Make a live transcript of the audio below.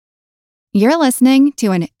You're listening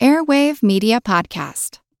to an Airwave Media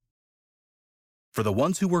Podcast. For the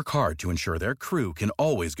ones who work hard to ensure their crew can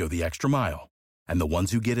always go the extra mile, and the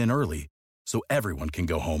ones who get in early so everyone can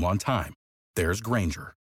go home on time, there's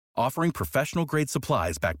Grainger, offering professional-grade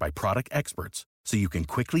supplies backed by product experts so you can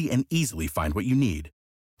quickly and easily find what you need.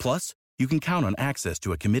 Plus, you can count on access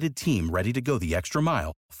to a committed team ready to go the extra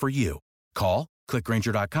mile for you. Call, click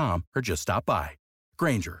Grainger.com, or just stop by.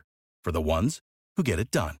 Grainger, for the ones who get it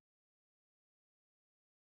done.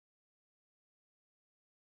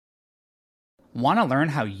 Want to learn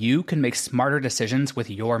how you can make smarter decisions with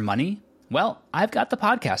your money? Well, I've got the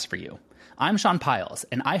podcast for you. I'm Sean Piles,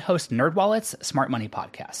 and I host NerdWallet's Smart Money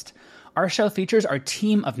Podcast. Our show features our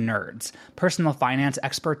team of nerds, personal finance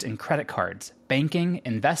experts in credit cards, banking,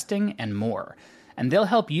 investing, and more. And they'll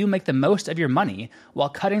help you make the most of your money while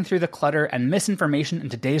cutting through the clutter and misinformation in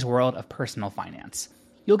today's world of personal finance.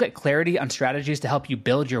 You'll get clarity on strategies to help you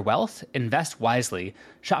build your wealth, invest wisely,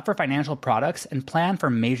 shop for financial products, and plan for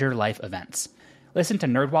major life events. Listen to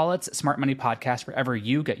NerdWallet's Smart Money Podcast wherever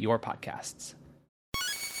you get your podcasts.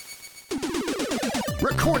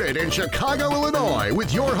 Recorded in Chicago, Illinois,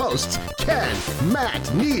 with your hosts, Ken,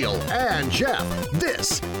 Matt, Neil, and Jeff.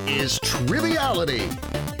 This is Triviality.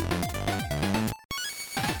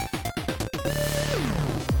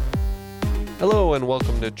 Hello and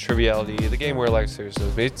welcome to Triviality, the game where life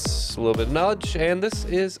seriousness meets a little bit of knowledge, and this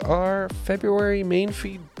is our February main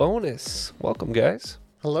feed bonus. Welcome, guys.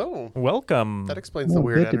 Hello. Welcome. That explains the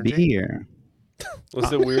weird good energy. to be here.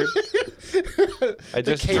 Was it weird?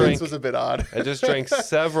 The cadence was a bit odd. I just drank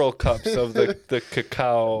several cups of the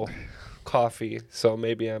cacao coffee, so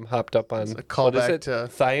maybe I'm hopped up on, It's a what is callback it? to-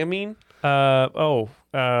 Thiamine? It's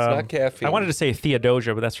not caffeine. I wanted to say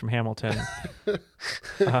Theodosia, but that's from Hamilton.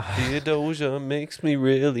 Theodosia makes me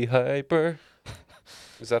really hyper.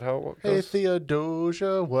 Is that how it Hey, goes?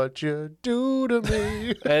 Theodosia, what you do to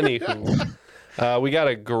me? Anywho, we got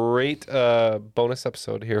a great bonus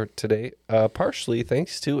episode here today, partially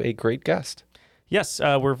thanks to a great guest. Yes,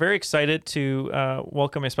 we're very excited to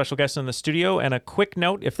welcome a special guest in the studio. And a quick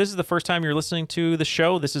note, if this is the first time you're listening to the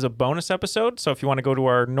show, this is a bonus episode. So if you want to go to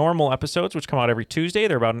our normal episodes, which come out every Tuesday,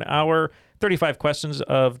 they're about an hour, 35 questions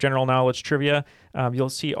of general knowledge trivia. You'll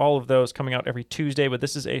see all of those coming out every Tuesday. But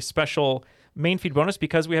this is a special main feed bonus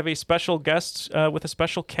because we have a special guest with a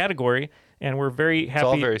special category. And we're very happy.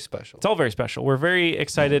 It's all very special. It's all very special. We're very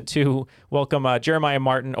excited to welcome Jeremiah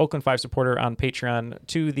Martin, Oakland 5 supporter on Patreon,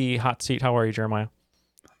 to the hot seat. How are you, Jeremiah?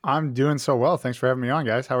 I'm doing so well. Thanks for having me on,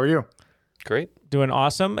 guys. How are you? Great. Doing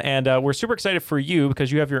awesome. And we're super excited for you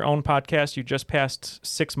because you have your own podcast. You just passed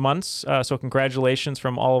 6 months. So congratulations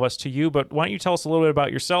from all of us to you. But why don't you tell us a little bit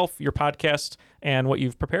about yourself, your podcast, and what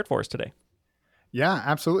you've prepared for us today? Yeah,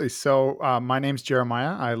 absolutely. So my name's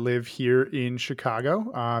Jeremiah. I live here in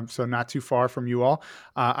Chicago, so not too far from you all.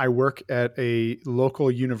 I work at a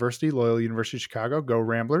local university, Loyola University of Chicago, Go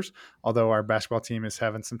Ramblers, although our basketball team is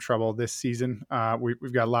having some trouble this season.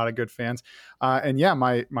 We've got a lot of good fans. And yeah,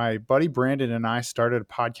 my buddy Brandon and I started a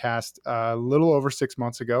podcast a little over 6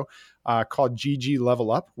 months ago called GG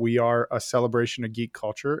Level Up. We are a celebration of geek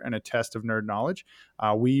culture and a test of nerd knowledge.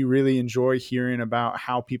 We really enjoy hearing about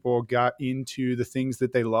how people got into the things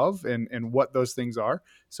that they love and what those things are.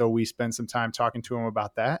 So we spend some time talking to them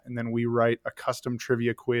about that. And then we write a custom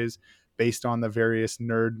trivia quiz based on the various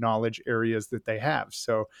nerd knowledge areas that they have.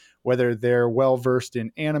 So whether they're well-versed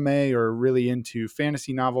in anime or really into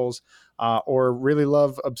fantasy novels or really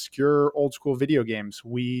love obscure old school video games,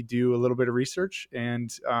 we do a little bit of research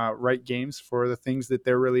and write games for the things that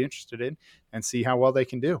they're really interested in and see how well they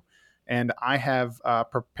can do. And I have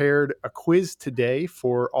prepared a quiz today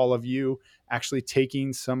for all of you, actually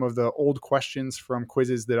taking some of the old questions from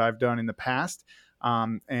quizzes that I've done in the past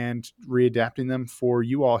and readapting them for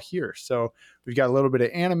you all here. So we've got a little bit of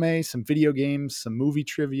anime, some video games, some movie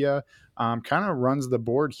trivia, kind of runs the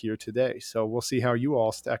board here today. So we'll see how you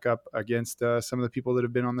all stack up against some of the people that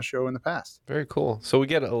have been on the show in the past. Very cool. So we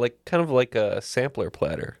get kind of like a sampler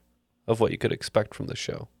platter of what you could expect from the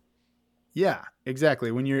show. Yeah, exactly.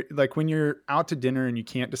 When you're out to dinner and you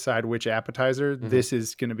can't decide which appetizer, this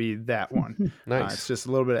is going to be that one. Nice. It's just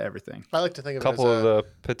a little bit of everything. I like to think of Couple it of as the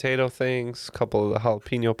potato things, couple of the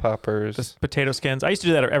jalapeno poppers, Just potato skins. I used to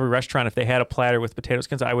do that at every restaurant. If they had a platter with potato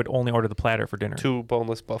skins, I would only order the platter for dinner. 2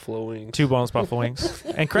 boneless buffalo wings. 2 boneless buffalo wings.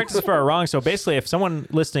 And correct us if we're wrong. So basically, if someone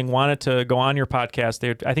listening wanted to go on your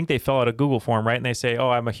podcast, I think they fill out a Google form, right? And they say, oh,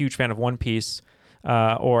 I'm a huge fan of One Piece,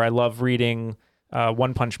 or I love reading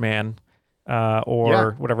One Punch Man.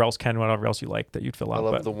 Or whatever else, Ken, whatever else you like that you'd fill out. I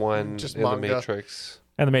love the one just in the manga. Matrix.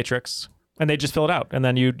 And the Matrix. And they just fill it out. And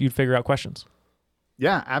then you'd figure out questions.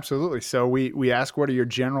 Yeah, absolutely. So we ask, what are your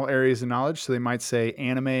general areas of knowledge? So they might say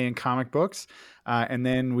anime and comic books. And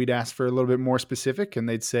then we'd ask for a little bit more specific, and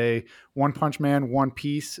they'd say One Punch Man, One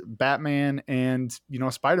Piece, Batman, and,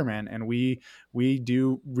 Spider-Man. And we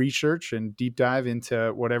do research and deep dive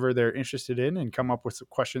into whatever they're interested in and come up with some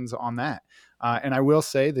questions on that. And I will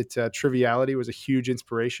say that Triviality was a huge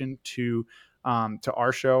inspiration to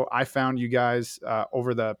our show. I found you guys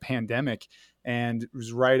over the pandemic, and it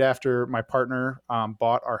was right after my partner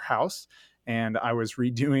bought our house, and I was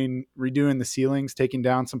redoing the ceilings, taking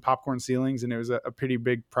down some popcorn ceilings, and it was a pretty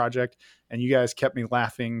big project. And you guys kept me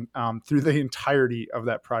laughing through the entirety of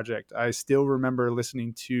that project. I still remember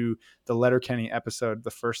listening to the Letterkenny episode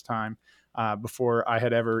the first time before I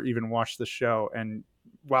had ever even watched the show. And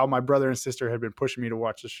while my brother and sister had been pushing me to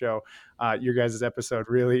watch the show, your guys' episode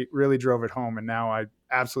really, really drove it home. And now I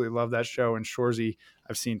absolutely love that show. And Shoresy,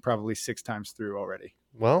 I've seen probably 6 times through already.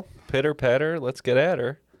 Well, pitter patter, let's get at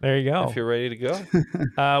her. There you go. If you're ready to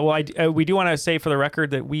go. We do want to say for the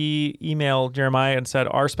record that we emailed Jeremiah and said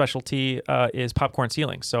our specialty is popcorn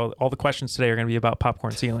ceilings. So all the questions today are going to be about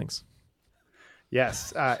popcorn ceilings.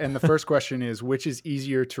 Yes. And the first question is, which is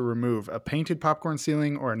easier to remove, a painted popcorn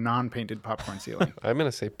ceiling or a non-painted popcorn ceiling? I'm going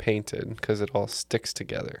to say painted because it all sticks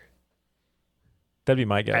together. That'd be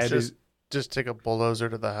my guess. Just take a bulldozer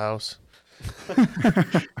to the house.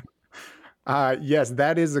 Yes,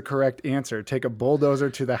 that is the correct answer. Take a bulldozer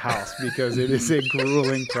to the house because it is a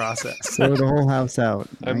grueling process. Throw the whole house out.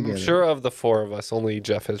 I'm sure of the 4 of us, only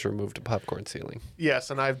Jeff has removed a popcorn ceiling. Yes,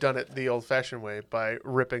 and I've done it the old-fashioned way by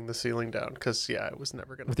ripping the ceiling down because, I was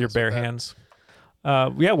never going to. With your bare hands.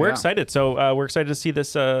 We're excited. So we're excited to see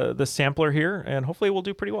this sampler here, and hopefully we'll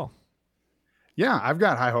do pretty well. Yeah, I've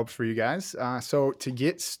got high hopes for you guys. So to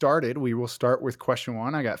get started, we will start with question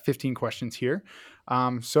 1. I got 15 questions here.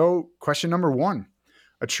 So question number 1.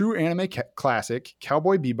 A true anime classic,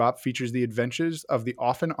 Cowboy Bebop features the adventures of the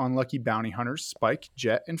often unlucky bounty hunters Spike,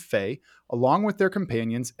 Jet, and Faye, along with their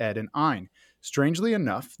companions Ed and Ein. Strangely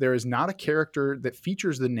enough, there is not a character that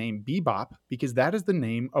features the name Bebop because that is the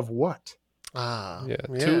name of what? Yeah,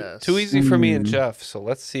 yes. too easy for me and Jeff. So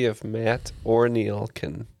let's see if Matt or Neil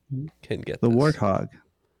can get the this. Warthog,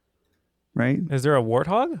 right? Is there a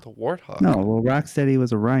warthog? The Warthog. No, well, Rocksteady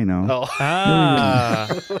was a rhino. Oh.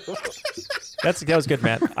 That was good,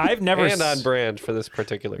 Matt. I've never and on brand for this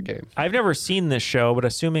particular game. I've never seen this show,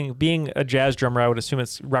 but being a jazz drummer, I would assume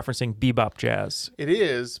it's referencing bebop jazz. It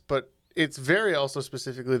is, but it's very also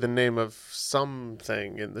specifically the name of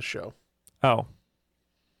something in the show. Oh.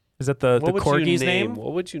 Is that the corgi's name?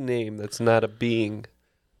 What would you name that's not a being?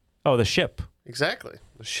 Oh, the ship. Exactly.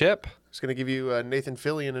 The ship. I was going to give you Nathan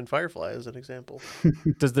Fillion in Firefly as an example.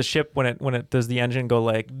 Does the ship, when it does the engine go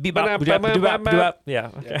like bebop, bebop, bebop, bebop?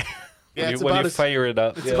 Yeah. Okay. Yeah, when you fire it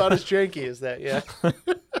up. It's about as janky as that, yeah.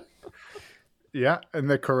 Yeah, and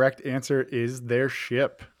the correct answer is their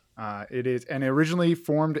ship. It is, and originally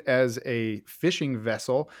formed as a fishing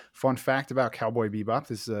vessel. Fun fact about Cowboy Bebop,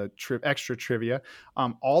 this is a extra trivia.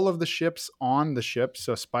 All of the ships on the ship,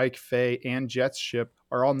 so Spike, Faye, and Jet's ship,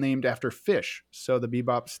 are all named after fish. So the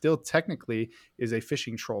Bebop still technically is a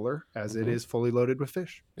fishing tropper, as it is fully loaded with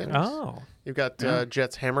fish. Yes. Oh. You've got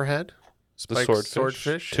Jet's hammerhead, Spike's the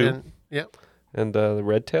swordfish, too. And the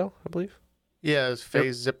red tail, I believe. Yeah, it's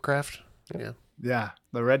Faye's Zipcraft. Yeah,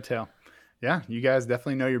 the red tail. Yeah, you guys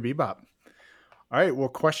definitely know your Bebop. All right, well,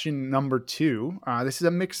 question number 2. This is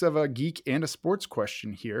a mix of a geek and a sports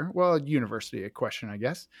question here. Well, a university question, I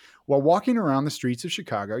guess. While walking around the streets of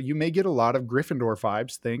Chicago, you may get a lot of Gryffindor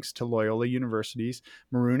vibes thanks to Loyola University's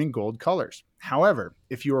maroon and gold colors. However,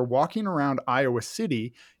 if you are walking around Iowa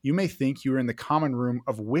City, you may think you are in the common room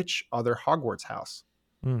of which other Hogwarts house?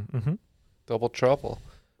 Mm-hmm. Double trouble.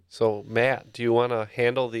 So, Matt, do you want to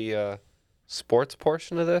handle the sports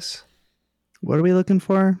portion of this? What are we looking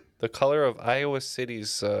for? The color of Iowa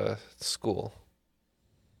City's school.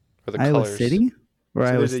 Or the Iowa colors. City or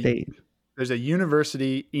So Iowa State? There's a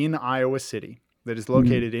university in Iowa City that is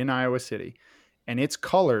located in Iowa City, and its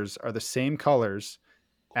colors are the same colors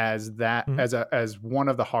as that as one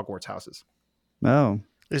of the Hogwarts houses. Oh,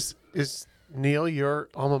 Is Neil your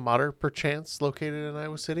alma mater perchance located in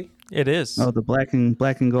Iowa City? It is. the black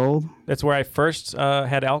and gold. That's where I first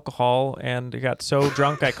had alcohol and got so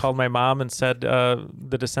drunk I called my mom and said the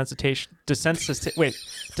desensitization.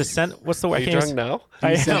 What's the word? Are you drunk now?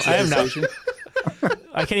 I am now.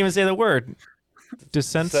 I can't even say the word.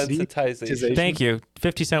 Desensitization. Thank you.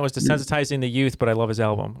 50 Cent was desensitizing the youth, but I love his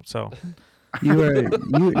album. So You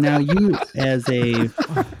as a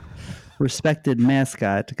respected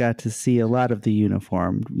mascot got to see a lot of the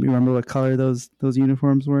uniform. You remember what color those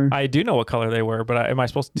uniforms were? I do know what color they were, but am I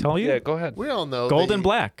supposed to tell you? Yeah, go ahead. We all know Gold and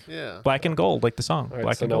black. Yeah. Black and gold, like the song. All right,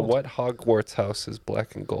 Black so and now gold. what Hogwarts house is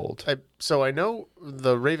black and gold? So I know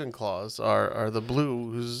the Ravenclaws are the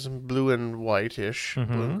blues, blue and white-ish,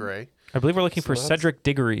 blue and gray. I believe we're looking for that's- Cedric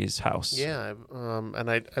Diggory's house. Yeah,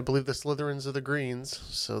 and I believe the Slytherins are the greens,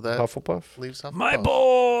 so that Hufflepuff? leaves Hufflepuff. My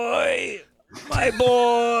boy! My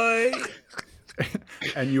boy!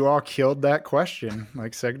 And you all killed that question,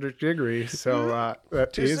 like Cedric Diggory. So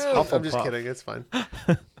that Too is soon. Hufflepuff. I'm just kidding. It's fine.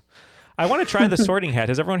 I want to try the sorting hat.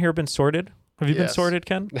 Has everyone here been sorted? Have you been Yes. sorted,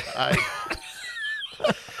 Ken? I,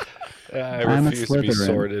 I I'm a refuse to be Slytherin.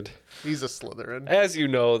 sorted. he's a Slytherin. As you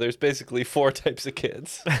know, there's basically 4 types of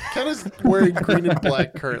kids. Ken is wearing green and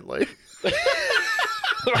black currently.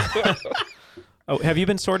 Oh, have you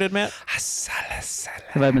been sorted, Matt?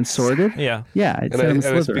 Have I been sorted? Yeah. Yeah, I'd say I'm a and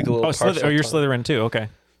I speak a Slytherin. little Oh, parcel you're tongue. Slytherin too. Okay.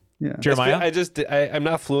 Yeah. Jeremiah? I'm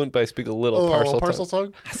not fluent, but I speak a little Oh, parcel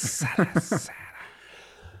tongue. tongue?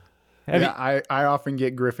 Have Yeah, I often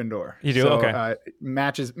get Gryffindor. You do? So, Okay.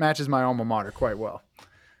 Matches my alma mater quite well.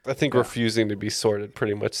 I think refusing to be sorted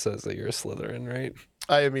pretty much says that you're a Slytherin, right?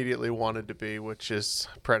 I immediately wanted to be, which is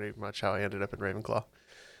pretty much how I ended up in Ravenclaw.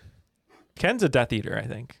 Ken's a Death Eater, I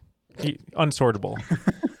think. Unsortable.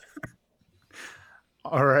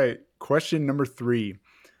 All right. Question number 3.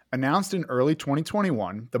 Announced in early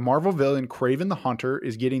 2021, the Marvel villain Kraven the Hunter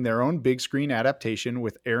is getting their own big screen adaptation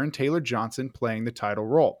with Aaron Taylor Johnson playing the title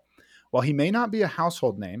role. While he may not be a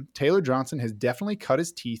household name, Taylor Johnson has definitely cut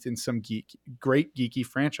his teeth in some great geeky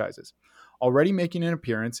franchises. Already making an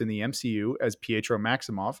appearance in the MCU as Pietro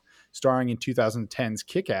Maximoff, starring in 2010's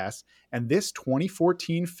Kick-Ass, and this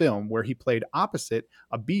 2014 film where he played opposite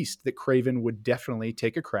a beast that Kraven would definitely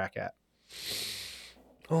take a crack at.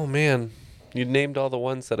 Oh, man. You named all the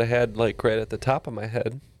ones that I had, like, right at the top of my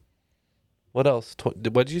head. What else? What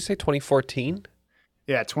did you say, 2014?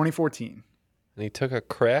 Yeah, 2014. And he took a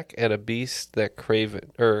crack at a beast that Kraven,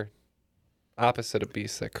 or opposite a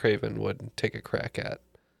beast that Kraven would take a crack at.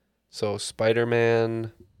 So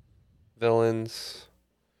Spider-Man, villains.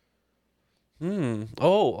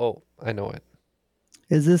 Oh, I know it.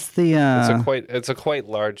 Is this the It's a quite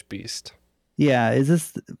large beast. yeah, is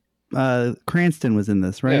this Cranston was in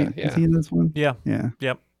this, right? Yeah. Is he in this one? Yeah. Yeah.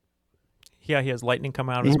 Yep. Yeah, he has lightning come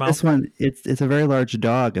out of his And mouth. this one, it's a very large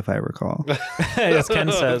dog, if I recall. As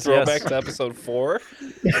Ken says, Throwback yes. to episode 4.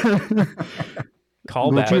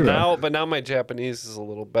 Call Would back. you- But now my Japanese is a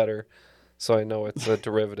little better, so I know it's a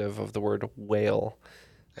derivative of the word whale.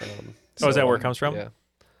 Is that where it comes from? Yeah.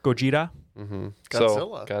 Gojira? Mm-hmm.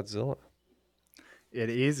 Godzilla. Godzilla. It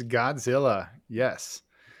is Godzilla, yes.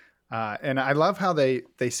 And I love how they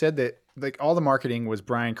said that like all the marketing was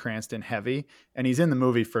Bryan Cranston heavy, and he's in the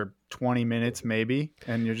movie for 20 minutes maybe,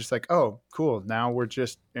 and you're just like, oh, cool. Now we're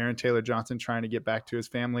just Aaron Taylor Johnson trying to get back to his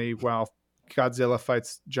family while Godzilla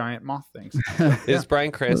fights giant moth things. Is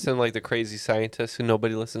Bryan Cranston like the crazy scientist who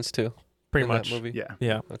nobody listens to? Pretty in much. that movie? Yeah.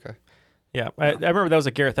 Yeah. Okay. Yeah. I remember that was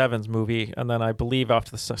a Gareth Evans movie, and then I believe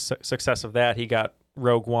after the success of that, he got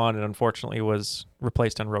Rogue One and unfortunately was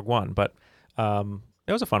replaced on Rogue One. But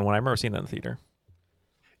it was a fun one. I remember seeing that in the theater.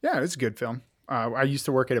 Yeah, it's a good film. I used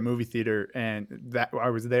to work at a movie theater, and that I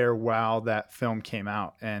was there while that film came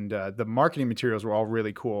out, and the marketing materials were all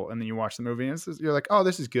really cool. And then you watch the movie, and you're like, "Oh,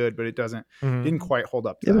 this is good," but it didn't quite hold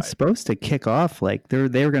up. To It was supposed to kick off like they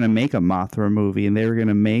were going to make a Mothra movie, and they were going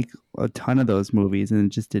to make a ton of those movies, and it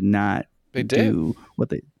just did not They did. do what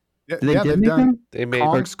they. Yeah, They yeah, did they've make done them? They made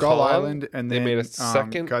Kong, like Skull Kong. Island, and They then made a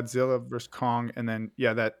second. Godzilla versus Kong, and then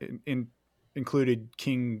that included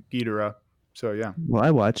King Ghidorah. So yeah, Well,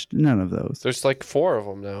 I watched none of those. There's like 4 of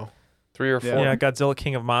them now. 3 or 4. Yeah, Godzilla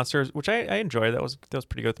King of Monsters, which I enjoyed. That was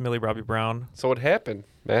pretty good with Millie Bobby Brown. So it happened,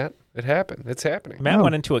 Matt. It happened. It's happening. Matt Oh.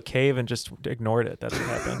 went into a cave and just ignored it. That's what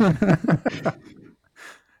happened.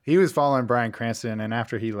 he was following Bryan Cranston, and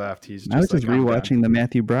after he left, he's just I was like, just "I'm done." rewatching the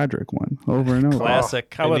Matthew Broderick one over and over.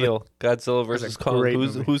 Classic. How Hey, about Neil, Godzilla versus Kong. great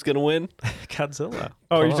Who's movie. who's gonna win? Godzilla?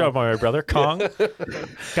 Oh, you're talking about my brother Kong?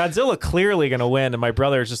 Godzilla clearly gonna win, and my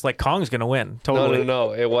brother is just like Kong's gonna win. Totally.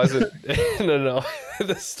 No. It wasn't. No.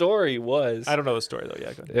 The story was. I don't know the story though.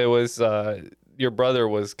 Yeah. Go ahead. It was your brother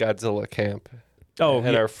was Godzilla camp. Oh,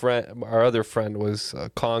 and yeah. our other friend was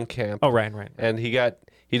Kong camp. Oh, right. And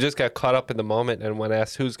he just got caught up in the moment, and when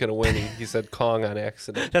asked who's gonna win, he said Kong on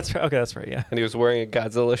accident. That's right. Okay, that's right. Yeah. And he was wearing a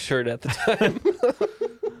Godzilla shirt at the time.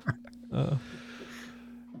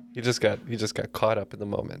 He just got caught up in the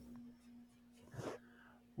moment.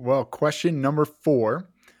 Well, question number 4.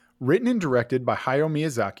 Written and directed by Hayao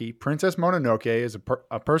Miyazaki, Princess Mononoke is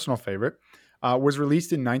a personal favorite. was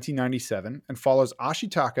released in 1997 and follows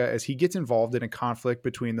Ashitaka as he gets involved in a conflict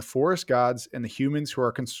between the forest gods and the humans who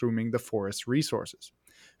are consuming the forest's resources.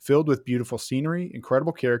 Filled with beautiful scenery,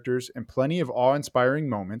 incredible characters, and plenty of awe-inspiring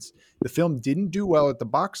moments, the film didn't do well at the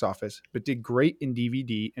box office, but did great in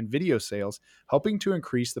DVD and video sales, helping to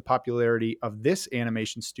increase the popularity of this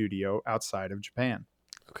animation studio outside of Japan.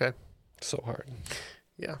 Okay. So hard.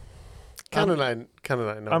 Yeah. Ken and I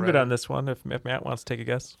know. I'm good on this one if Matt wants to take a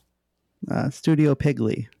guess. Studio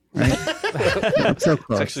Piggly, right? I'm so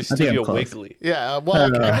close. It's actually I think I'm Studio close. Wiggly. Yeah,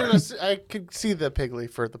 well, I could see the Piggly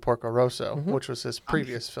for the Porco Rosso, which was his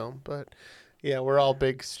previous film. But yeah, we're all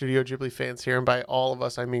big Studio Ghibli fans here, and by all of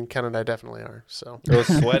us, I mean Ken and I definitely are. So I was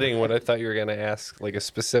sweating when I thought you were going to ask like a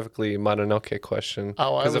specifically Mononoke question.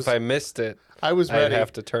 Oh, because if I missed it, I was ready. I'd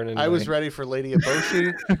have to turn in. I was ready for Lady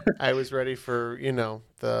Eboshi. I was ready for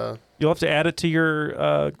the. You'll have to add it to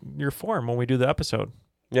your form when we do the episode.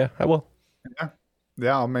 Yeah, I will.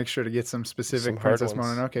 Yeah, I'll make sure to get some specific Some hard Princess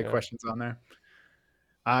ones. Mononoke Yeah. questions on there.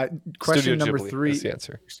 Question Studio number Ghibli, 3. That's the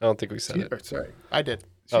answer. I don't think we said it. Sorry. I did.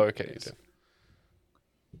 Oh, okay, you did.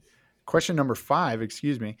 Question number 5,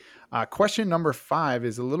 excuse me. Question number 5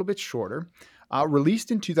 is a little bit shorter. Released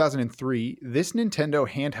in 2003, this Nintendo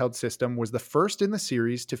handheld system was the first in the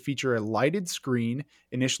series to feature a lighted screen,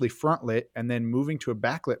 initially front lit, and then moving to a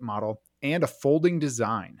backlit model, and a folding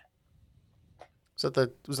design.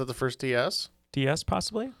 Was that the first DS? DS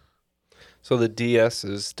possibly? So the DS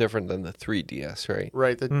is different than the 3DS, right?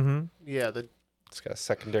 Right. Mm-hmm. It's got a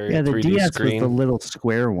secondary Yeah, the 3D DS screen. was the little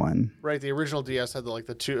square one. Right. The original DS had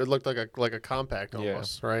the two. It looked like a compact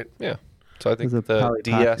almost. Right. Yeah. So I think It was a the Polly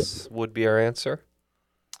DS would be our answer.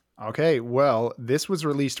 Okay, well, this was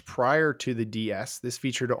released prior to the DS. This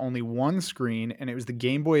featured only one screen, and it was the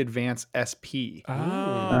Game Boy Advance SP.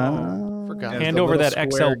 Oh. Forgot. Yeah. Hand the over little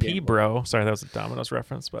that square XLP, Game Boy. bro. Sorry, that was a Domino's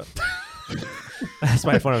reference, but that's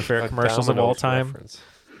my one of my favorite A commercials of all Domino's time. reference.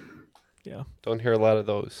 Yeah. Don't hear a lot of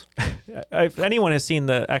those. If anyone has seen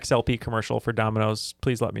the XLP commercial for Domino's,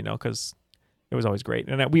 please let me know because it was always great.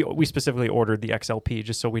 And we specifically ordered the XLP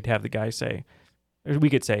just so we'd have the guy say,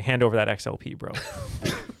 we could say, hand over that XLP, bro.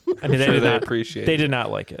 I mean, Sure, they not appreciate They it. did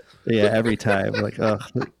not like it. Yeah, every time. Like, oh,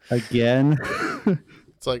 again?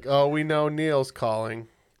 It's like, oh, we know Neil's calling.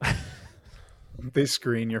 They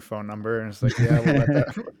screen your phone number, and it's like, yeah, we'll let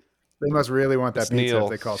that. They must really want that It's pizza Neil. if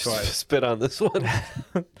they call twice. Spit on this one.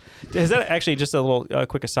 Has that actually, just a little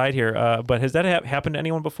quick aside here, but has that happened to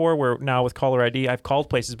anyone before where now with caller ID, I've called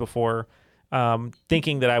places before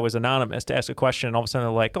thinking that I was anonymous to ask a question, and all of a sudden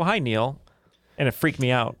they're like, oh, hi, Neil. And it freaked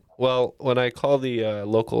me out. Well, when I call the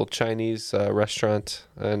local Chinese restaurant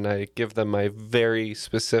and I give them my very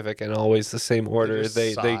specific and always the same order, just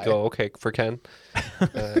they sigh. go, okay, for Ken?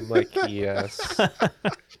 I'm like, yes.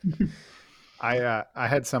 I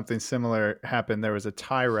had something similar happen. There was a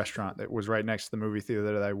Thai restaurant that was right next to the movie theater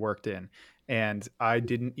that I worked in, and I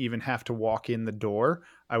didn't even have to walk in the door.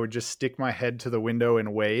 I would just stick my head to the window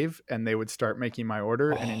and wave, and they would start making my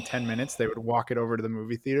order. And in 10 minutes, they would walk it over to the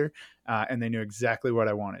movie theater, and they knew exactly what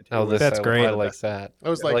I wanted. Oh, this, That's great. I like that. I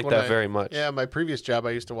was I like, like when that very much. Yeah, my previous job,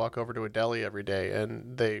 I used to walk over to a deli every day,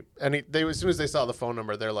 and they as soon as they saw the phone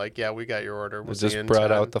number, they're like, "Yeah, we got your order." They We'll just see you in brought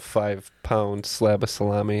time." out the 5-pound slab of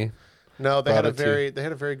salami. No, they had a brought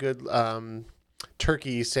it very good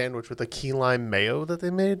turkey sandwich with a key lime mayo that they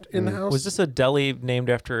made in the house. Was this a deli named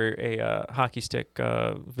after a hockey stick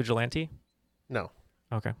vigilante? No.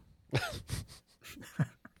 Okay.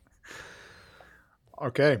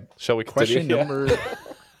 Okay. Shall we continue?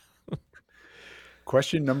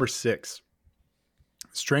 Question number 6.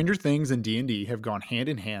 Stranger Things and D&D have gone hand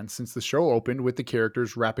in hand since the show opened with the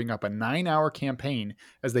characters wrapping up a 9-hour campaign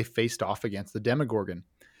as they faced off against the Demogorgon.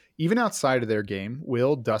 Even outside of their game,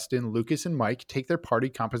 Will, Dustin, Lucas, and Mike take their party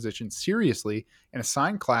composition seriously and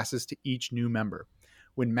assign classes to each new member.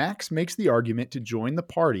 When Max makes the argument to join the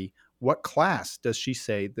party, what class does she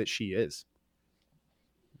say that she is?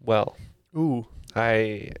 Well, Ooh.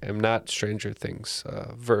 I am not Stranger Things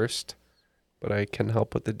versed, but I can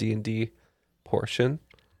help with the D&D portion.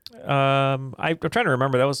 I'm trying to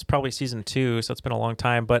remember. That was probably season 2, so it's been a long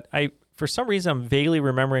time. But for some reason, I'm vaguely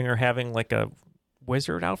remembering her having like a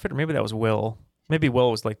wizard outfit, or maybe that was Will. Maybe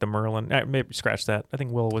Will was like the Merlin. Maybe scratch that. I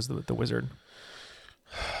think Will was the wizard.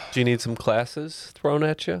 Do you need some classes thrown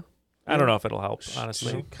at you? I don't know if it'll help,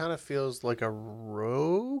 honestly. She kind of feels like a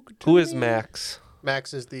rogue. to Who is me. Max?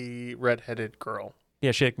 Max is the redheaded girl.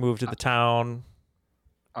 Yeah, she like moved to the town.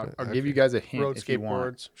 I'll give you guys a hint Rode if you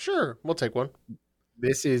want. skateboards. Sure, we'll take one.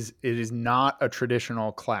 It is not a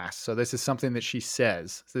traditional class. So this is something that she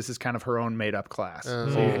says. This is kind of her own made up class.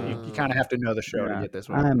 So you kind of have to know the show to get this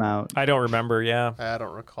one. I'm out. I don't remember. Yeah, I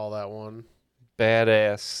don't recall that one.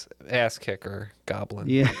 badass ass kicker goblin.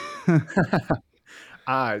 Yeah.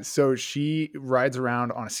 So she rides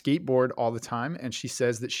around on a skateboard all the time, and she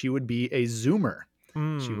says that she would be a zoomer.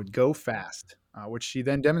 She would go fast, which she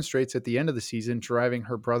then demonstrates at the end of the season, driving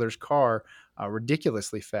her brother's car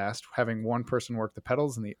ridiculously fast, having one person work the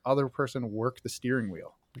pedals and the other person work the steering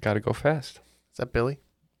wheel. Got to go fast. Is that Billy?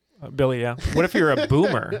 Billy, yeah. What if you're a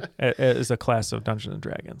boomer as a class of Dungeons and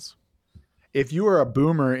Dragons? If you are a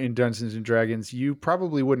boomer in Dungeons and Dragons, you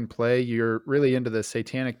probably wouldn't play. You're really into the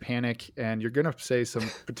satanic panic, and you're going to say some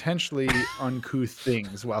potentially uncouth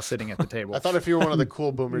things while sitting at the table. I thought if you were one of the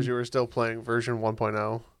cool boomers, you were still playing version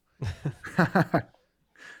 1.0.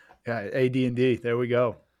 Yeah, AD&D. There we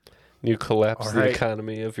go. You collapse All the right.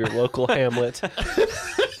 economy of your local hamlet.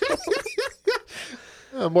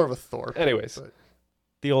 More of a Thor. Anyways. But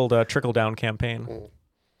The old trickle-down campaign.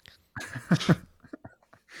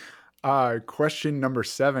 Question number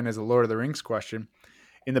 7 is a Lord of the Rings question.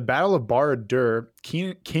 In the Battle of Barad-dûr,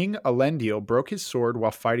 King Elendil broke his sword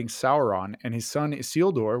while fighting Sauron, and his son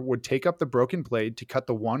Isildur would take up the broken blade to cut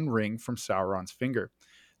the one ring from Sauron's finger.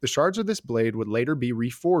 The shards of this blade would later be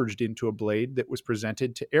reforged into a blade that was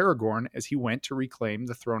presented to Aragorn as he went to reclaim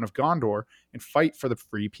the throne of Gondor and fight for the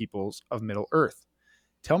free peoples of Middle-earth.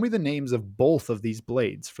 Tell me the names of both of these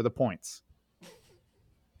blades for the points.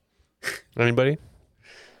 Anybody?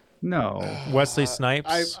 No. Wesley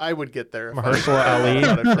Snipes. I would get there. Mahershala Ali.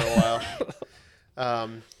 About it for a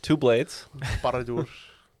while. 2 blades. Barad-dûr.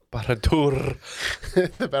 Barad-dûr.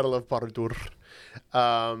 The Battle of Barad-dûr.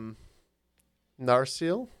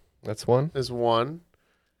 Narsil That's one. is one,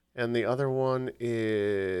 and the other one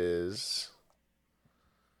is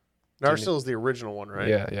Narsil is the original one, right?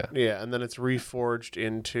 Yeah. Yeah, and then it's reforged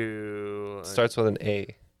into Starts with an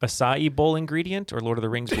A. Acai bowl ingredient or Lord of the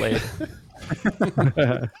Rings blade?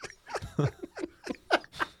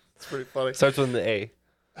 It's pretty funny. Starts with an A.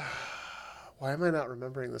 Why am I not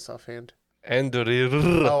remembering this offhand?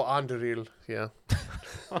 Anduril. Oh, Anduril. Yeah.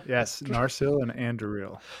 Yes, Narsil and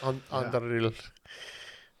Anduril. Anduril.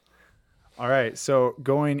 All right, so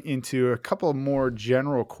going into a couple more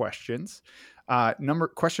general questions.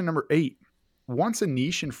 Question number 8. Once a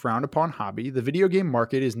niche and frowned upon hobby, the video game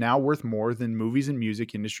market is now worth more than movies and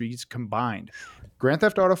music industries combined. Grand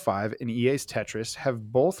Theft Auto 5 and EA's Tetris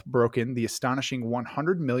have both broken the astonishing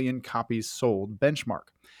 100 million copies sold benchmark.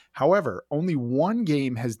 However, only one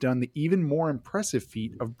game has done the even more impressive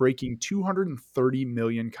feat of breaking 230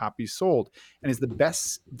 million copies sold and is the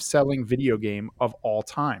best-selling video game of all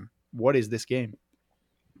time. What is this game?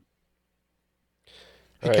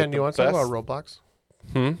 Hey, All Ken, right, do you want to talk about Roblox?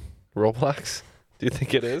 Roblox? Do you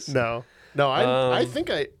think it is? No. I think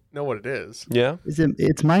I know what it is. Yeah. It's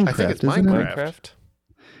Minecraft. I think it's isn't it? Minecraft?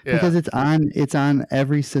 Yeah. Because it's on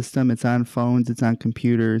every system. It's on phones. It's on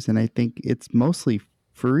computers, and I think it's mostly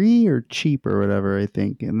free or cheap or whatever. I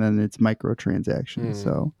think, and then it's microtransactions.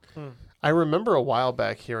 So I remember a while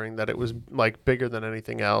back hearing that it was like bigger than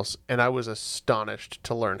anything else, and I was astonished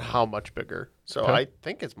to learn how much bigger. So Okay. I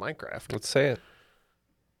think it's Minecraft. Let's say it.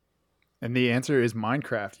 And the answer is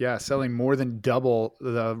Minecraft. Yeah, selling more than double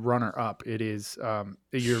the runner-up. It is.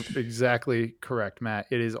 You're exactly correct, Matt.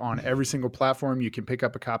 It is on every single platform. You can pick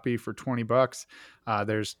up a copy for $20.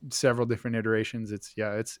 There's several different iterations.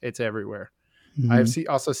 It's everywhere. I have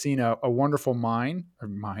also seen a wonderful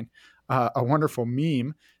a wonderful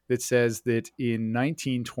meme that says that in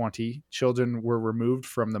 1920, children were removed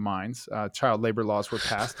from the mines. Child labor laws were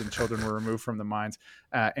passed and children were removed from the mines.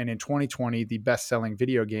 And in 2020, the best-selling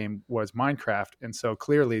video game was Minecraft. And so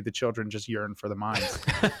clearly the children just yearn for the mines.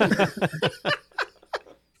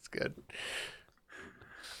 It's good.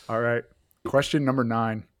 All right. Question number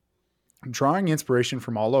 9. Drawing inspiration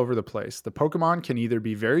from all over the place, the Pokemon can either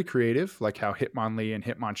be very creative, like how Hitmonlee and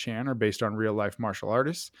Hitmonchan are based on real-life martial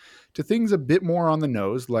artists, to things a bit more on the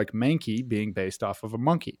nose, like Mankey being based off of a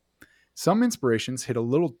monkey. Some inspirations hit a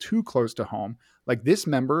little too close to home, like this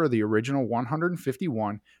member of the original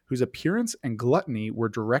 151, whose appearance and gluttony were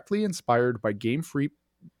directly inspired by Game Freak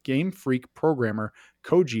programmer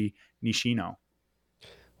Koji Nishino.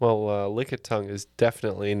 Well, Lickitung is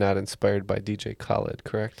definitely not inspired by DJ Khaled,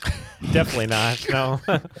 correct? Definitely not. No.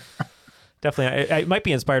 Definitely not. It might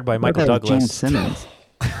be inspired by What Michael about Gene Douglas. Simmons.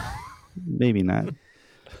 Maybe not.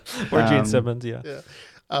 Or Gene Simmons, yeah.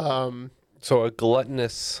 So a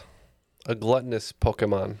gluttonous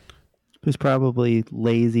Pokemon. Who's probably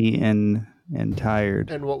lazy and tired.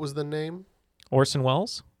 And what was the name? Orson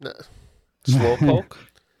Welles? No. Slowpoke?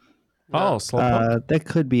 Oh, Slowpoke. That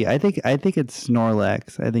could be. I think it's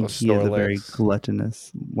Snorlax. I think he is a very Snorlax.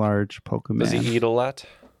 gluttonous, large Pokemon. Does he eat a lot?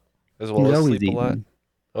 As He's well as always sleep a lot? eating.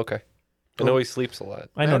 Okay. I know he sleeps a lot.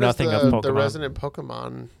 I know Matt is nothing of Pokemon. the resident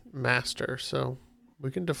Pokemon master, so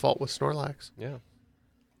we can default with Snorlax. Yeah.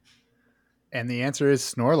 And the answer is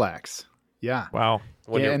Snorlax. Yeah. Wow.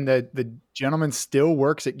 Yeah, and the gentleman still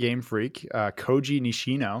works at Game Freak, Koji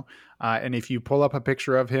Nishino. And if you pull up a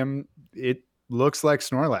picture of him, it looks like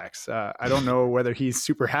Snorlax. I don't know whether he's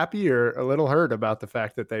super happy or a little hurt about the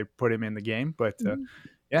fact that they put him in the game, but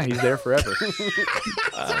yeah, he's there forever.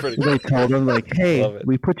 They told him like, "Hey,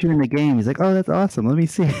 we put you in the game." He's like, "Oh, that's awesome. Let me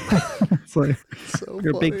see." It's like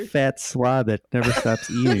you're a big fat slob that never stops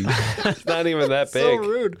eating. It's not even that big. So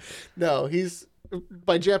rude. No, he's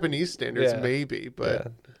by Japanese standards, maybe,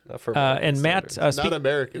 but not for and Matt, not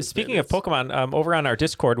American. Speaking of Pokemon, over on our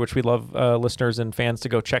Discord, which we love listeners and fans to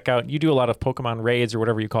go check out, you do a lot of Pokemon raids or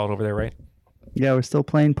whatever you call it over there, right? Yeah, we're still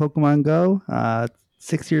playing Pokemon Go.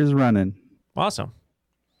 6 years running. Awesome.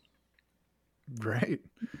 Great.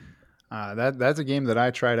 That's a game that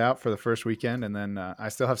I tried out for the first weekend, and then I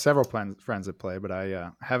still have several friends that play, but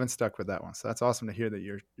I haven't stuck with that one. So that's awesome to hear that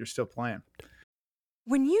you're still playing.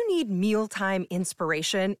 When you need mealtime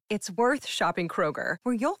inspiration, it's worth shopping Kroger,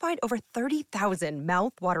 where you'll find over 30,000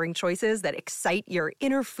 mouth-watering choices that excite your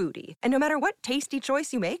inner foodie. And no matter what tasty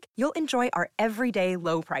choice you make, you'll enjoy our everyday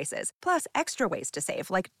low prices, plus extra ways to save,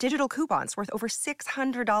 like digital coupons worth over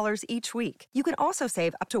 $600 each week. You can also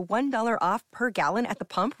save up to $1 off per gallon at the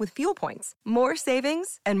pump with fuel points. More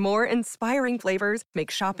savings and more inspiring flavors make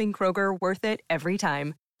shopping Kroger worth it every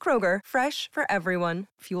time. Kroger, fresh for everyone.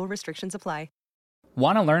 Fuel restrictions apply.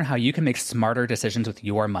 Want to learn how you can make smarter decisions with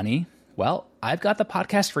your money? Well, I've got the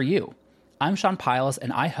podcast for you. I'm Sean Piles,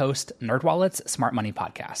 and I host NerdWallet's Smart Money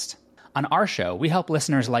Podcast. On our show, we help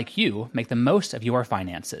listeners like you make the most of your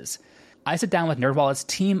finances. I sit down with NerdWallet's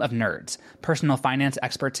team of nerds, personal finance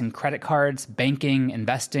experts in credit cards, banking,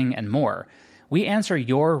 investing, and more. We answer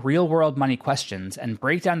your real-world money questions and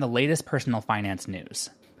break down the latest personal finance news.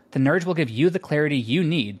 The nerds will give you the clarity you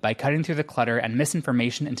need by cutting through the clutter and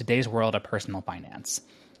misinformation in today's world of personal finance.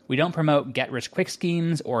 We don't promote get-rich-quick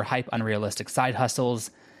schemes or hype unrealistic side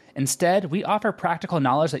hustles. Instead, we offer practical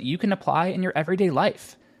knowledge that you can apply in your everyday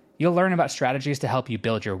life. You'll learn about strategies to help you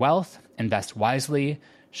build your wealth, invest wisely,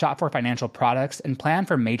 shop for financial products, and plan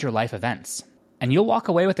for major life events. And you'll walk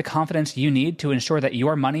away with the confidence you need to ensure that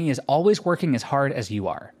your money is always working as hard as you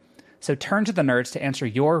are. So turn to the nerds to answer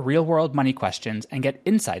your real-world money questions and get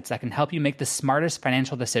insights that can help you make the smartest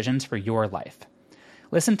financial decisions for your life.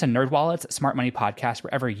 Listen to NerdWallet's Smart Money Podcast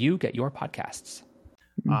wherever you get your podcasts.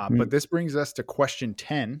 But this brings us to question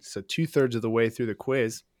 10, so 2/3 of the way through the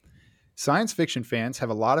quiz. Science fiction fans have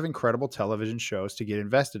a lot of incredible television shows to get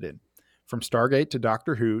invested in. From Stargate to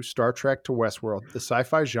Doctor Who, Star Trek to Westworld, the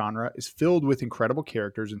sci-fi genre is filled with incredible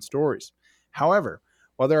characters and stories. However,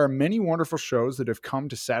 while there are many wonderful shows that have come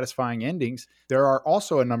to satisfying endings, there are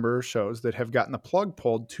also a number of shows that have gotten the plug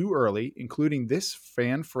pulled too early, including this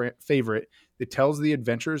fan favorite that tells the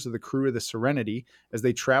adventures of the crew of the Serenity as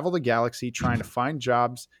they travel the galaxy trying to find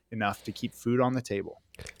jobs enough to keep food on the table.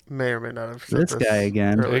 May or may not have said This guy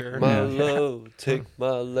again. earlier. Take my love, take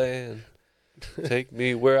my land, take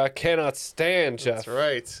me where I cannot stand, Jeff. That's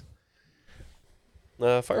right.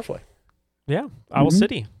 Firefly. Yeah. Owl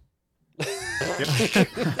City.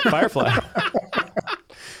 Firefly.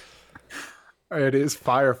 It is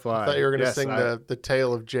Firefly. I thought you were going to Yes, sing the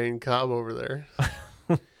tale of Jane Cobb over there.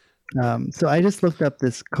 So I just looked up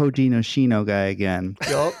this Koji Nishino guy again,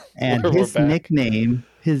 Yup. and We're his back.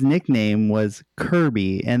 nickname was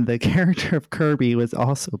Kirby, and the character of Kirby was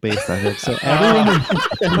also based on him. So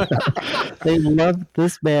everything they loved.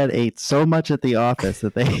 This man ate so much at the office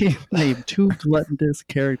that they named 2 gluttonous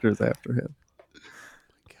characters after him.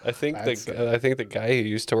 I think the guy who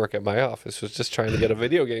used to work at my office was just trying to get a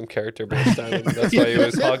video game character based on him. That's why he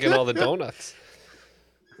was hogging all the donuts.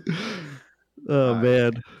 Oh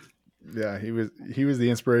man. Yeah, he was the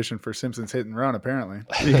inspiration for Simpsons Hit and Run, apparently.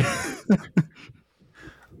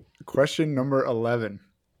 Question number 11.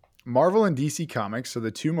 Marvel and DC Comics are the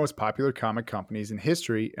 2 most popular comic companies in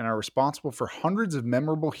history and are responsible for hundreds of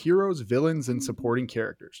memorable heroes, villains, and supporting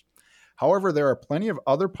characters. However, there are plenty of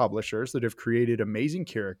other publishers that have created amazing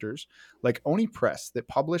characters, like Oni Press, that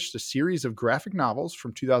published a series of graphic novels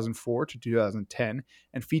from 2004 to 2010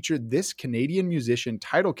 and featured this Canadian musician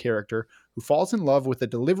title character who falls in love with a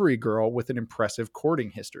delivery girl with an impressive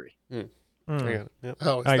courting history. I got it. Yep.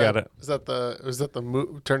 Oh, I got it. Is that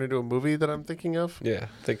the turned into a movie that I'm thinking of? Yeah,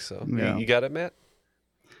 I think so. Yeah. You got it, Matt?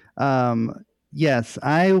 Yes,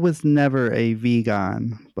 I was never a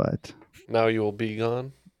vegan, but Now you will be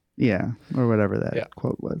gone. yeah, or whatever that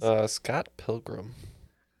quote was. Scott Pilgrim.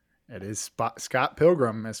 It is Scott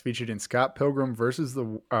Pilgrim, as featured in Scott Pilgrim versus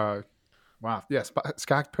the Wow. Yeah.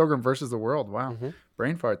 Scott Pilgrim versus the World. Wow. Mhm.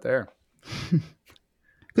 Brain fart there.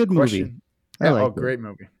 Good movie. Question. I Yeah, liked it. great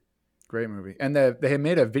movie. Great movie. And they had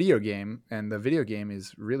made a video game, and the video game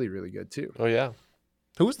is really, really good too. Oh yeah,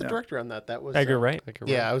 Who was the Yeah. director on that? That was Edgar Wright. I can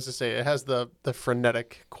Yeah, I remember. was to say it has the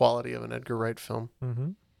frenetic quality of an Edgar Wright film. Mm-hmm.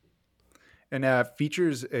 And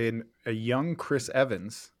features a young Chris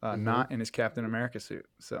Evans, Mhm. not in his Captain America suit.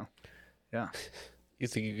 So, yeah. You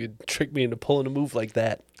think you could trick me into pulling a move like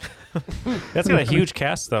that? That's got a huge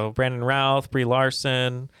cast though. Brandon Routh, Brie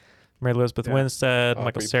Larson, Mary Elizabeth Yeah. Winstead, Michael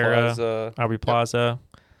Aubrey Cera, Plaza. Aubrey Plaza,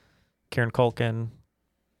 Karen Culkin.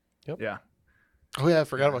 Yeah. Oh yeah, I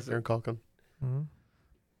forgot about Kieran Culkin. Mhm.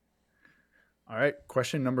 All right.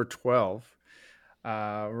 Question number 12.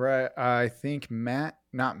 Right. I think I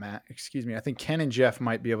think Ken and Jeff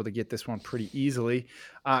might be able to get this one pretty easily.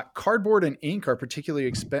 Cardboard and ink are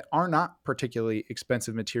not particularly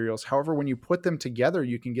expensive materials. However, when you put them together,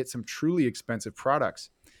 you can get some truly expensive products.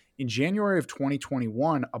 In January of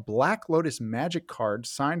 2021, a Black Lotus Magic card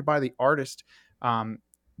signed by the artist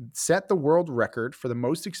set the world record for the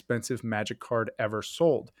most expensive Magic card ever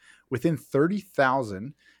sold. Within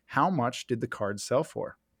 30,000, how much did the card sell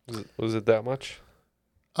for? Was it that much?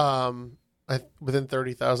 Within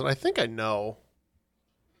 30,000. I think I know.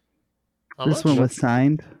 How This much? one was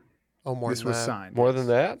signed, more This than was that. signed. More than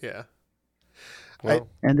that? Yeah. Well,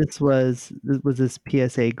 and this was this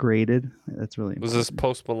PSA graded. That's really was important. this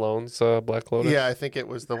Post Malone's Black Lotus? Yeah, I think it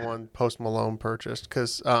was the one Post Malone purchased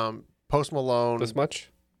because Post Malone This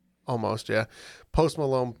much? almost, yeah. Post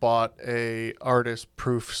Malone bought a artist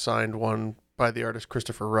proof signed one by the artist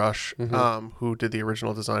Christopher Rush, Mhm. who did the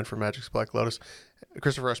original design for Magic's Black Lotus.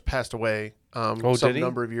 Christopher Rush passed away Oh, some did he?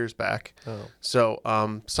 number of years back. Oh.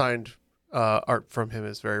 So signed art from him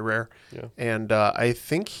is very rare. Yeah. And I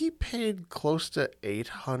think he paid close to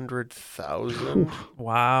 800,000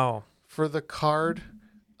 Wow. for the card.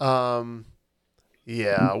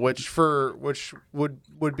 Yeah, which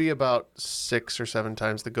would be about 6 or 7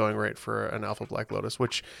 times the going rate for an Alpha Black Lotus,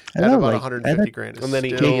 which I at know, about like, 150 I bet grand is And then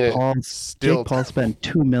he still, ate it. still Jake Paul spent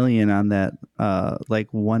 $2 million on that,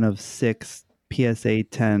 like one of 6 PSA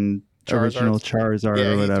 10 original Charizard Yeah,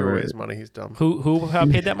 or he threw whatever. away his money. He's dumb. Who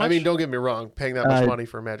paid that much? I mean, don't get me wrong. Paying that much money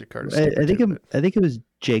for a Magic card is I stupid think too, but- I think it was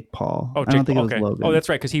Jake Paul. Oh, I don't think okay. it was Logan. Oh, that's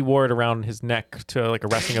right, because he wore it around his neck to like a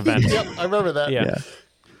wrestling event. Yep, I remember that. Yeah. Yeah.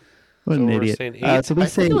 What So an we're idiot. saying eight? So we I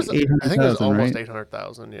say think it was 800,000, almost right?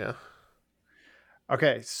 800,000. Yeah.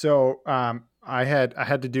 Okay, so I had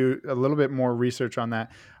to do a little bit more research on that.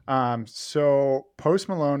 So Post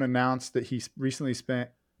Malone announced that he recently spent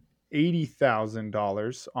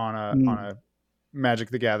 $80,000 on a Magic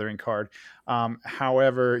the Gathering card.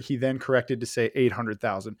 However, he then corrected to say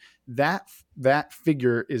 800,000. That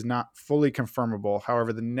figure is not fully confirmable.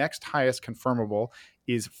 However, the next highest confirmable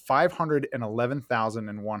is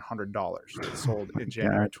 $511,100 sold in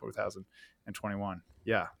January 2021.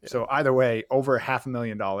 Yeah. So either way, over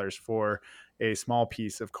 $500,000 for a small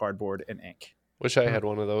piece of cardboard and ink. Wish I had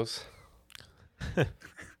one of those.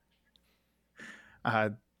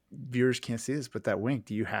 Viewers can't see this, but that wink.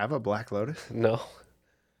 Do you have a Black Lotus? No.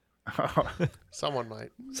 Someone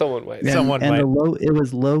might. Someone might. And, Someone and might. it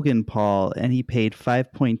was Logan Paul, and he paid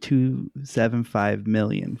 $5.275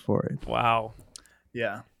 million for it. Wow.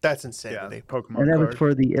 Yeah. That's Yeah. insanity. Pokemon And that was card.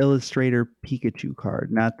 for the Illustrator Pikachu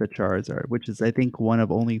card, not the Charizard, which is I think one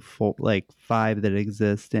of only 5 that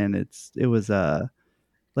exist, and it was So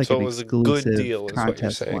an it was a good exclusive deal, is what you're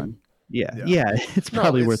contest saying. one. Yeah, Yeah. yeah, it's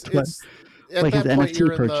probably worth At like his that point, NFT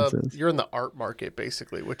you're purchases. you're in the art market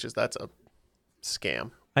basically, that's a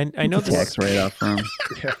scam. I know It's a this. tax write-off from.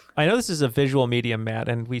 I know this is a visual medium, Matt,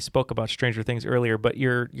 and we spoke about Stranger Things earlier. But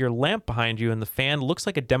your lamp behind you and the fan looks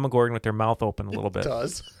like a Demogorgon with their mouth open a little bit. It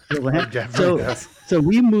does. So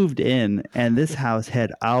we moved in, and this house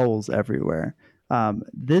had owls everywhere.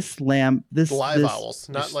 This lamp, Live owls,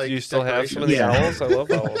 not like you still have some of the decorations. owls? I love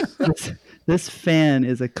owls. this fan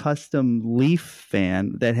is a custom leaf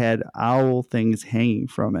fan that had owl things hanging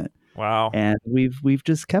from it. Wow. And we've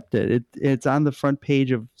just kept it. It's on the front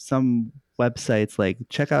page of some websites, like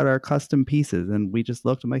check out our custom pieces, and we just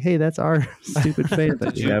looked. I'm like, hey, that's our stupid fan that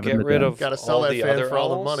Did we you have in get the rid den. of Gotta sell all that the fan other for all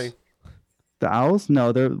the owls? money. The owls?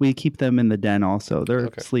 No, we keep them in the den also. They're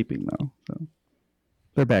Okay. sleeping though, so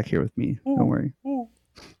they're back here with me. Don't worry.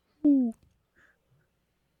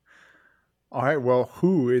 All right. Well,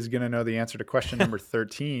 who is going to know the answer to question number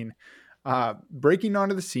 13? Breaking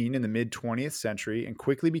onto the scene in the mid 20th century and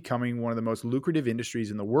quickly becoming one of the most lucrative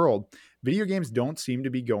industries in the world, video games don't seem to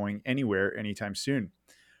be going anywhere anytime soon.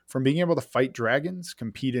 From being able to fight dragons,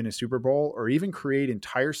 compete in a Super Bowl, or even create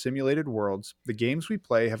entire simulated worlds, the games we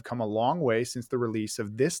play have come a long way since the release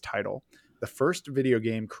of this title, the first video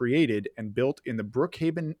game created and built in the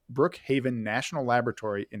Brookhaven National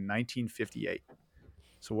Laboratory in 1958.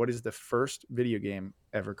 So what is the first video game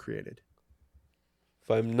ever created?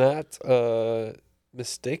 If I'm not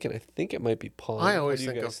mistaken, I think it might be Pong. I always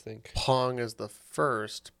what do you think guys of think? Pong as the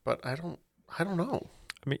first, but I don't know.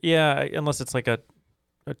 I mean, yeah, unless it's like a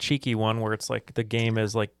cheeky one where it's like the game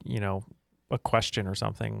is like, you know, a question or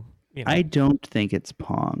something. You know. I don't think it's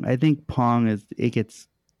Pong. I think Pong gets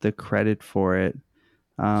the credit for it.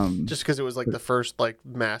 Just because it was like the first like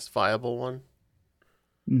mass viable one.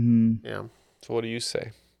 Mm-hmm. Yeah. So what do you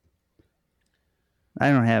say?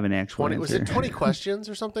 I don't have an actual 20 answer. was it 20 questions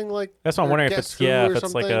or something like? That's what I'm or wondering if Guess it's Who if or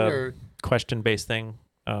it's like something, a or- question-based thing.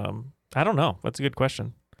 I don't know. That's a good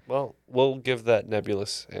question. Well, we'll give that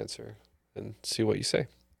nebulous answer and see what you say.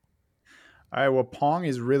 All right, well, Pong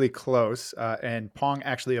is really close, and Pong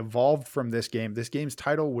actually evolved from this game. This game's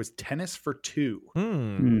title was Tennis for Two.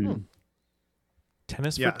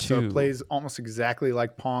 Tennis Yeah, for two. so it plays almost exactly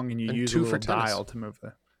like Pong, and you And use a two little for tennis. dial to move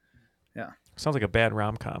the... Yeah. Sounds like a bad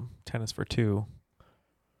rom-com. Tennis for two.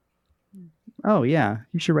 Oh yeah,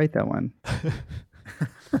 you should write that one.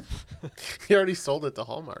 He already sold it to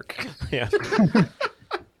Hallmark. Yeah.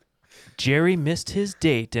 Jerry missed his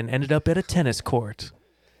date and ended up at a tennis court.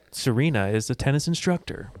 Serena is a tennis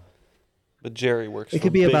instructor. But Jerry works. It for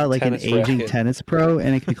could be Big about like an Tennis aging Racket. tennis pro,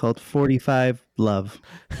 and it could be called 45 Love.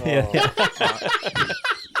 Now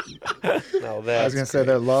I was going to say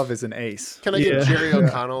their love is an ace. Can I get Jerry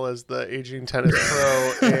O'Connell as the aging tennis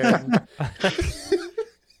pro? And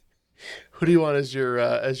who do you want as your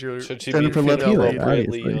Should she Jennifer be Love Hewitt,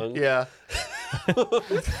 appropriately obviously. young? Yeah.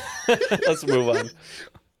 Let's move on.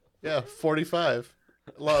 Yeah, 45.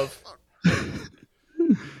 Love.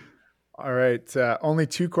 All right. Only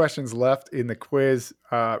 2 questions left in the quiz.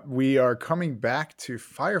 We are coming back to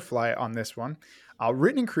Firefly on this one.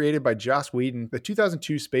 Written and created by Joss Whedon, the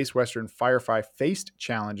 2002 space western Firefly faced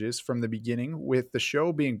challenges from the beginning, with the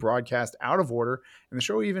show being broadcast out of order and the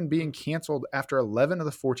show even being canceled after 11 of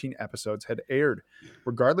the 14 episodes had aired.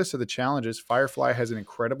 Regardless of the challenges, Firefly has an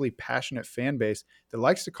incredibly passionate fan base that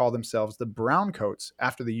likes to call themselves the Browncoats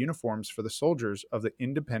after the uniforms for the soldiers of the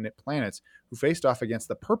independent planets who faced off against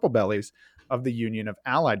the Purple Bellies of the Union of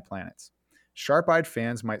Allied Planets. Sharp-eyed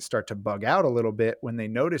fans might start to bug out a little bit when they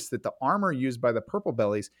notice that the armor used by the Purple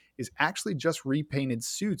Bellies is actually just repainted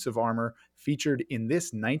suits of armor featured in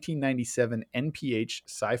this 1997 NPH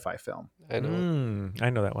sci-fi film. I know. I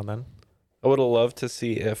know that one then. I would have loved to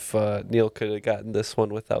see if Neil could have gotten this one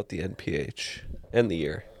without the NPH and the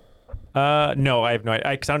year. No, I have no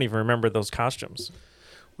idea. 'Cause I don't even remember those costumes.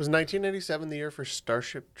 Was 1997 the year for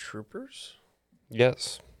Starship Troopers?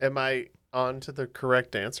 Yes. Am I on to the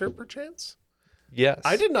correct answer, perchance? Yes.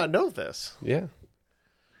 I did not know this. Yeah. It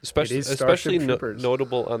Especially is Starship especially Troopers.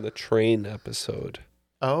 notable on the train episode.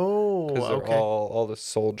 Oh, Because they're okay. all the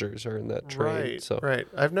soldiers are in that train. Right, So right.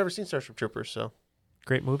 I've never seen Starship Troopers, so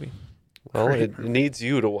Great movie. well, it needs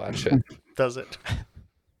you to watch it. does it?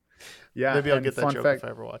 Yeah, Maybe I'll and get that fun joke fact, if I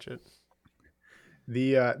ever watch it.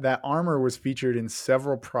 that armor was featured in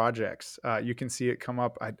several projects. You can see it come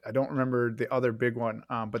up. I don't remember the other big one,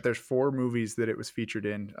 but there's 4 movies that it was featured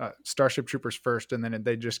in. Starship Troopers first, and then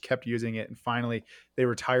they just kept using it, and finally they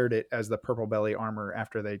retired it as the Purple Belly armor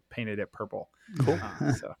after they painted it purple. Cool.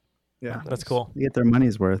 So, yeah, That's cool. They get their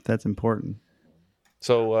money's worth. That's important.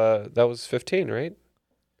 So that was 15, right?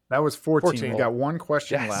 that was 14. 14. We got one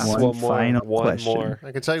question Yes. left. One final question. more.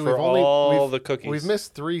 I can tell you For we've only all we've, the cookies. we've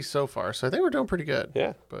missed 3 so far, so I think we're doing pretty good.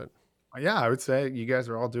 Yeah. But Yeah, I would say you guys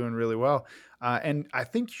are all doing really well. And I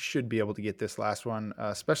think you should be able to get this last one,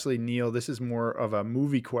 especially Neil. This is more of a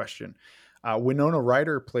movie question. Winona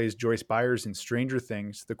Ryder plays Joyce Byers in Stranger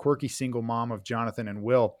Things, the quirky single mom of Jonathan and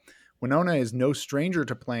Will. Winona is no stranger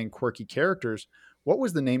to playing quirky characters. What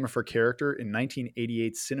was the name of her character in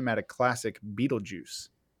 1988's cinematic classic Beetlejuice?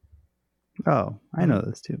 Oh, I know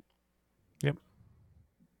this too. Do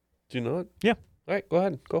you know it? Yeah. All right, go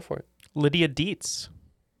ahead. Go for it. Lydia Dietz.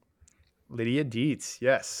 Lydia Dietz,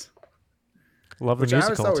 yes. Love the Which I always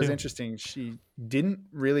musical thought was too. interesting. She didn't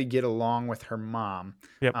really get along with her mom,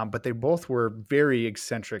 Yep. but they both were very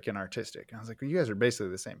eccentric and artistic. And I was like, well, you guys are basically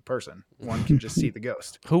the same person. One can just see the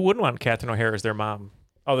ghost. Who wouldn't want Catherine O'Hara as their mom,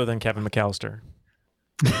 other than Kevin McAllister?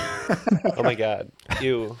 Oh my God.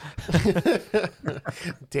 You.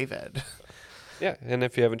 David. Yeah, and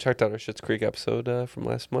if you haven't checked out our Schitt's Creek episode from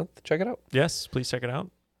last month, check it out. Yes, please check it out.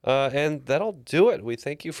 And that'll do it. We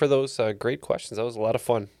thank you for those great questions. That was a lot of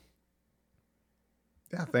fun.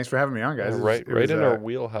 Yeah, thanks for having me on, guys. Right in our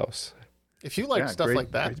wheelhouse. If you like Yeah, stuff great-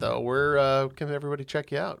 like that, great. though, where can everybody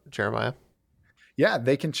check you out, Jeremiah? Yeah,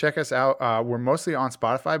 they can check us out. We're mostly on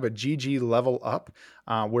Spotify, but GG Level Up.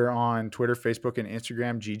 We're on Twitter, Facebook, and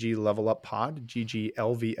Instagram, GG Level Up Pod,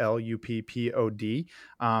 GGLVLUPPOD.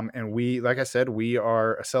 And we, like I said, we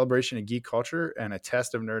are a celebration of geek culture and a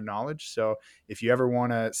test of nerd knowledge. So if you ever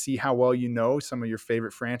want to see how well you know some of your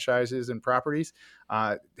favorite franchises and properties,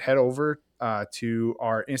 head over to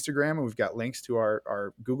our Instagram. And we've got links to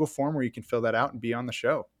our Google form where you can fill that out and be on the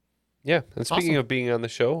show. Yeah, and speaking of being on the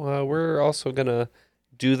show, we're also going to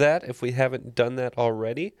do that if we haven't done that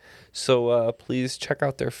already. So please check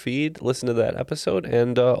out their feed, listen to that episode,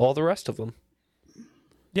 and all the rest of them.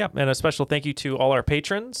 Yeah, and a special thank you to all our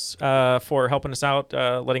patrons for helping us out,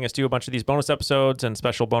 letting us do a bunch of these bonus episodes and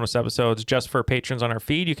special bonus episodes just for patrons on our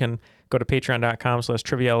feed. You can go to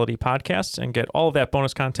patreon.com/trivialitypodcasts and get all of that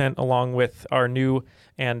bonus content along with our new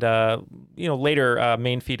and later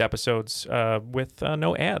main feed episodes with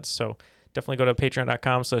no ads. So definitely go to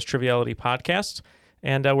patreon.com/trivialitypodcasts.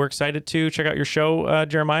 And we're excited to check out your show,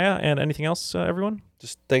 Jeremiah, and anything else, everyone?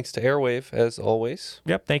 Just thanks to Airwave, as always.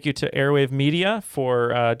 Yep. Thank you to Airwave Media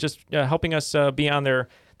for just helping us be on their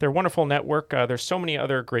wonderful network. There's so many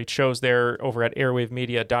other great shows there over at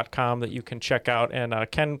airwavemedia.com that you can check out. And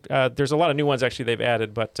Ken, there's a lot of new ones actually they've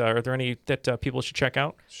added, but are there any that people should check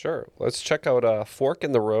out? Sure. Let's check out Fork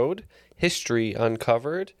in the Road, History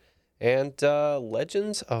Uncovered, and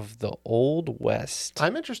Legends of the Old West.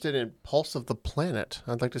 I'm interested in Pulse of the Planet.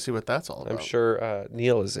 I'd like to see what that's all about. I'm sure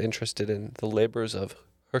Neil is interested in the labors of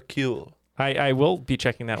Hercule. I will be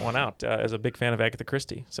checking that one out as a big fan of Agatha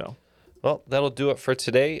Christie. So, well, that'll do it for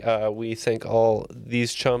today. We thank all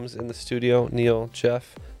these chums in the studio, Neil,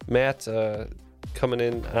 Jeff, Matt, coming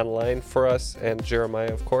in online for us, and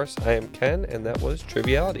Jeremiah, of course. I am Ken, and that was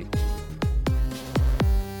Triviality.